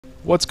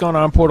What's going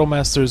on, Portal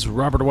Masters?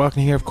 Robert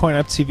Walken here of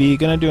CoinOpTV.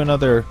 Gonna do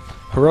another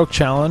heroic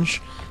challenge,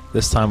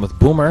 this time with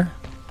Boomer.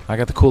 I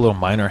got the cool little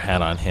miner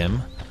hat on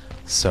him,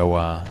 so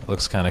it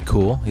looks kind of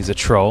cool. He's a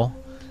troll.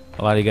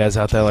 A lot of you guys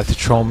out there like to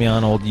troll me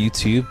on old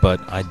YouTube, but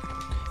I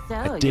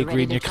dig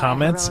reading your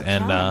comments,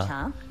 and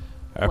I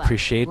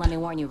appreciate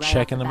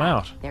checking them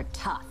out. They're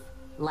tough,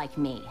 like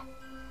me.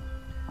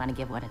 Want to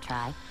give one a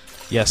try?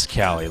 Yes,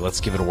 Callie, let's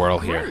give it a whirl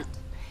here.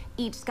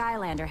 Each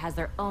Skylander has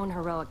their own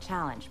heroic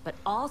challenge, but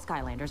all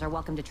Skylanders are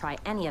welcome to try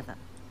any of them.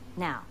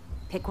 Now,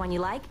 pick one you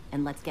like,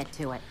 and let's get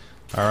to it.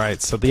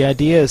 Alright, so the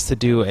idea is to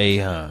do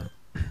a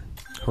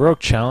heroic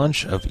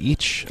challenge of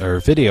each, or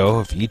video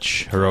of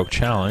each heroic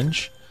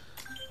challenge.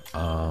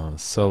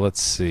 So let's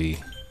see.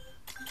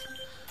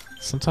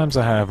 Sometimes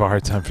I have a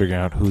hard time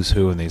figuring out who's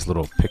who in these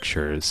little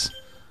pictures,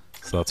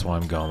 so that's why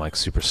I'm going like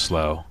super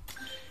slow.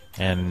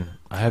 And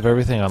I have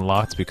everything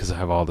unlocked because I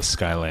have all the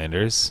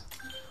Skylanders.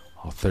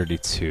 All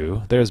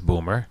 32. There's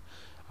Boomer.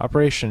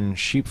 Operation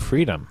Sheep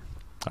Freedom.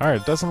 Alright,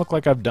 it doesn't look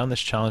like I've done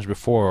this challenge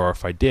before, or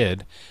if I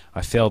did,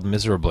 I failed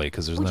miserably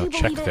because there's no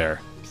check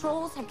there.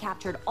 Trolls have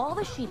captured all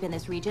the sheep in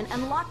this region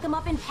and locked them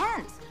up in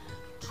pens.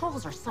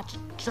 Trolls are such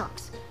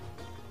jerks.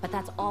 But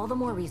that's all the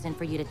more reason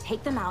for you to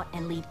take them out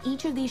and lead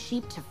each of these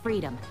sheep to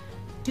freedom.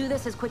 Do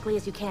this as quickly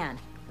as you can.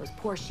 Those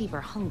poor sheep are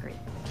hungry.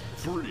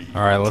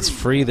 Alright, let's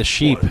free the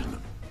sheep.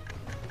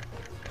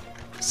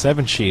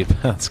 7 sheep.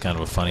 That's kind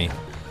of a funny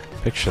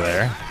picture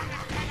there.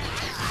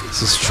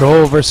 This is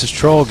troll versus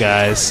troll,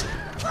 guys.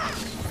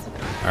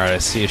 Alright, I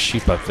see a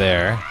sheep up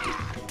there.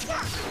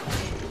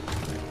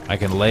 I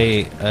can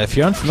lay... if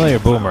you're unfamiliar,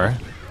 Boomer...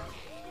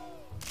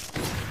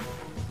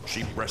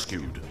 Sheep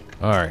rescued.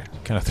 Alright,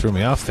 kind of threw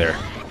me off there.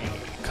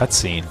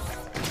 Cutscene.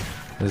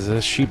 There's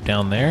a sheep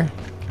down there.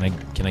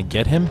 Can I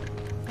get him?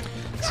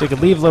 So you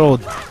can leave little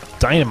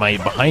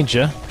dynamite behind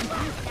you.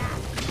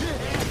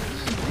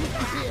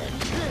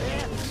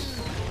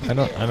 I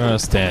don't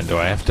understand. Do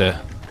I have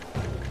to...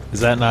 Is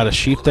that not a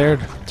sheep there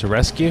to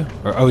rescue?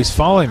 Or, oh, he's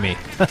following me.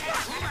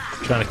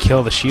 Trying to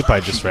kill the sheep I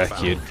just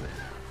rescued.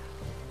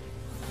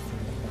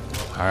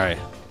 Alright.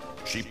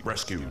 Sheep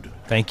rescued.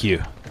 Thank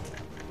you.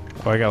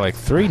 Oh, I got like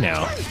 3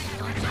 now.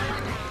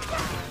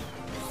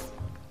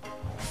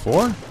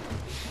 4?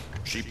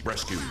 Sheep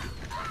rescued.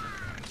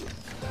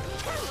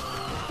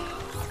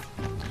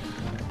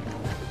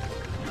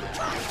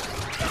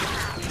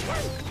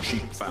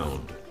 Sheep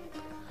found.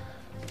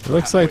 It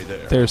looks like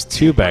there's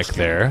 2 back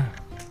there,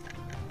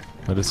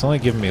 but it's only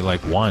giving me like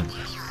 1.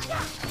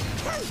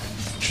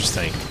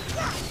 Interesting.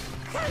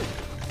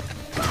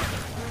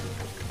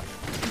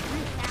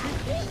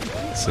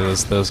 So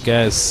those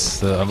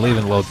guys, I'm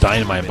leaving a little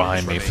dynamite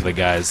behind me for the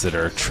guys that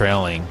are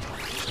trailing.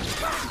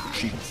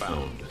 Sheep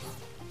found.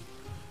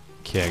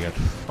 Okay, I got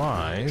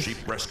 5.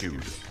 Sheep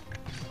rescued.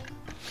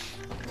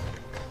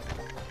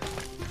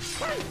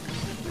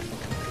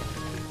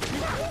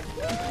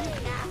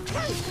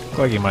 Looked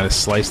like he might have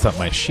sliced up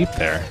my sheep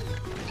there.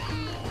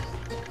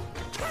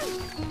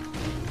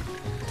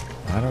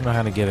 I don't know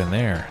how to get in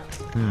there.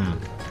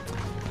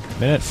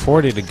 Minute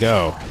 40 to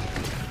go.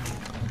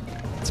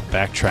 Let's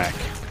backtrack.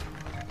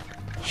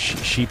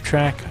 Sheep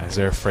track? Is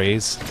there a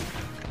phrase?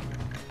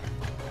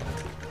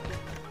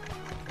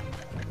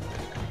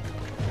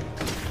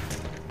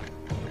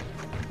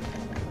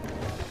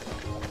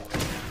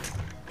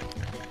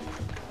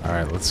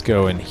 Alright, let's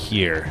go in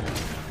here.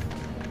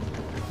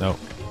 Nope.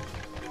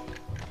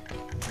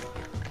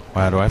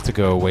 Wow, do I have to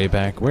go way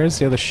back? Where's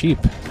the other sheep?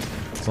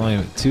 There's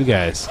only 2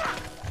 guys.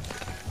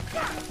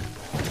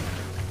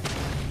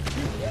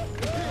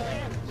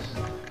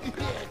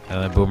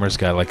 And then Boomer's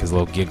got like his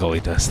little giggle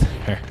he does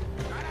there.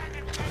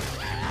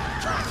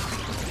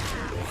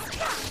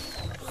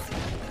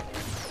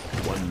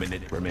 One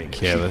minute remains.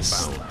 Okay,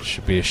 this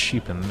should be a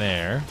sheep in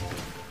there.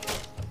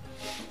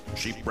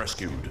 Sheep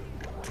rescued.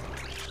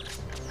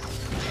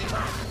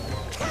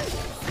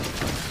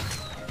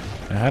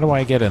 Now how do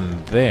I get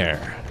in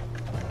there?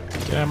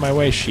 Get out of my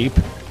way, sheep.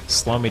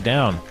 Slow me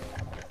down.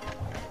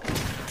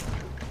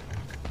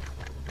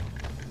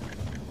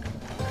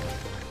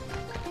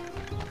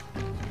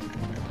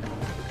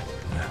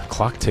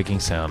 Clock ticking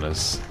sound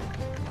is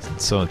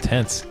so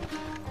intense.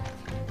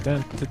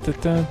 Dun, dun, dun,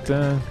 dun,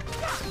 dun.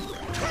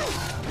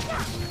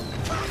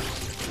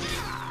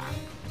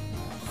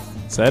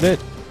 Is that it?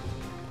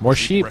 More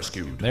sheep.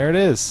 Rescued. There it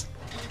is.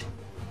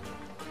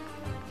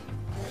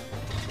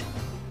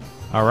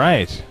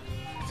 Alright.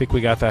 I think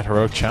we got that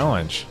heroic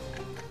challenge.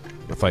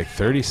 With like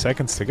 30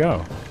 seconds to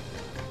go.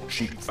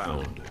 Sheep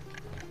found.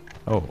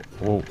 Oh,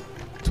 well,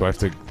 do I have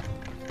to...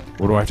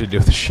 What do I have to do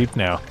with the sheep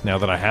now? Now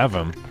that I have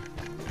them.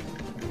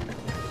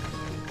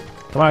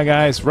 Come on,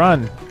 guys,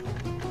 run!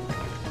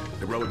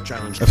 Heroic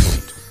challenge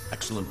complete.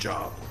 Excellent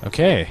job.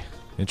 Okay,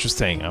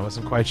 interesting. I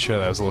wasn't quite sure.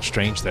 That was a little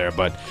strange there,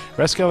 but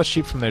rescue all the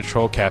sheep from their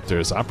troll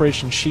captors.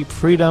 Operation Sheep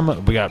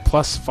Freedom. We got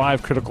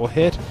 +5 critical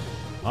hit.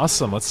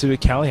 Awesome. Let's see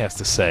what Callie has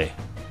to say.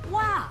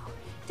 Wow!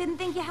 Didn't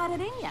think you had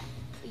it in you.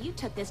 You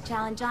took this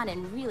challenge on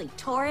and really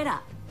tore it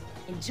up.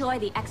 Enjoy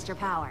the extra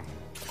power.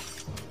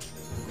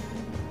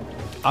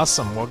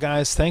 Awesome. Well,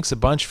 guys, thanks a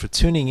bunch for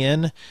tuning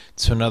in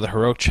to another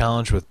Heroic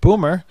Challenge with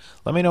Boomer.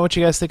 Let me know what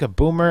you guys think of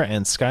Boomer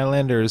and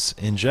Skylanders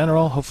in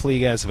general. Hopefully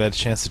you guys have had a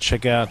chance to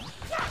check out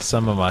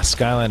some of my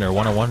Skylander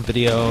 101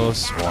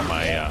 videos or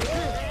my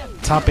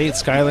top 8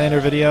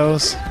 Skylander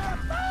videos.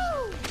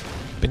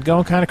 Been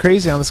going kind of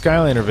crazy on the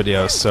Skylander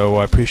videos, so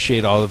I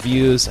appreciate all the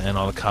views and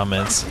all the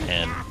comments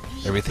and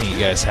everything you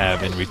guys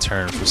have in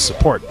return for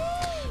support.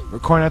 For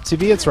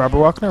CoinOpTV, it's Robert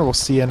Walkner. We'll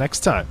see you next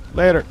time.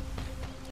 Later.